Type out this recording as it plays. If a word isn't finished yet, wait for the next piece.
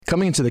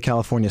Coming into the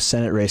California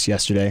Senate race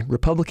yesterday,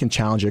 Republican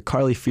challenger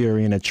Carly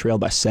Fiorina trailed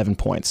by 7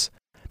 points.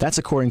 That's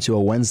according to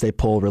a Wednesday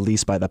poll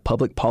released by the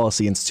Public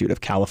Policy Institute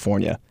of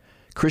California.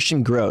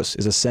 Christian Gross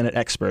is a Senate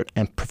expert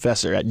and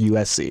professor at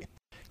USC.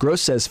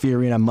 Gross says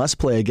Fiorina must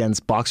play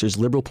against boxers'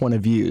 liberal point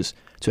of views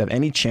to have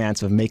any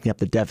chance of making up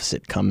the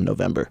deficit come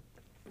November.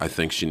 I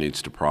think she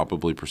needs to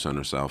probably present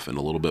herself in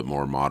a little bit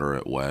more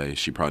moderate way.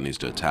 She probably needs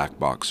to attack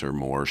Boxer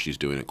more. She's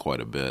doing it quite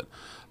a bit.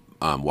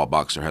 While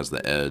Boxer has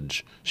the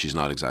edge, she's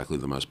not exactly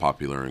the most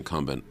popular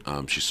incumbent.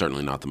 She's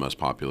certainly not the most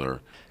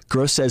popular.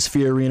 Gross says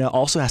Fiorina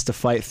also has to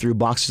fight through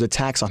Boxer's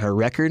attacks on her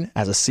record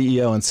as a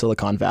CEO in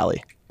Silicon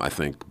Valley. I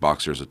think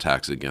Boxer's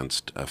attacks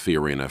against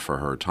Fiorina for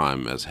her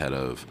time as head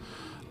of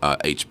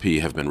HP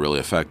have been really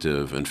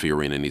effective, and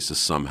Fiorina needs to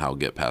somehow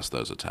get past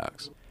those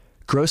attacks.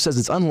 Gross says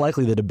it's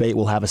unlikely the debate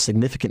will have a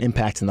significant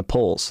impact in the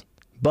polls,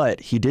 but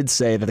he did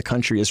say that the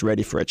country is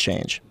ready for a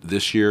change.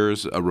 This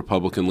year's a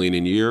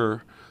Republican-leaning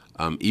year.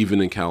 Even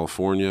in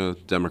California,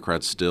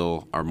 Democrats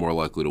still are more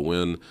likely to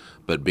win,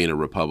 but being a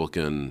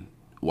Republican,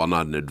 while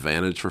not an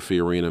advantage for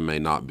Fiorina, may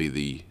not be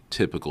the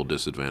typical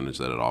disadvantage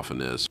that it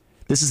often is.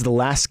 This is the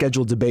last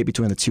scheduled debate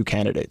between the two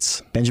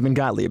candidates. Benjamin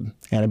Gottlieb,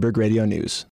 Annenberg Radio News.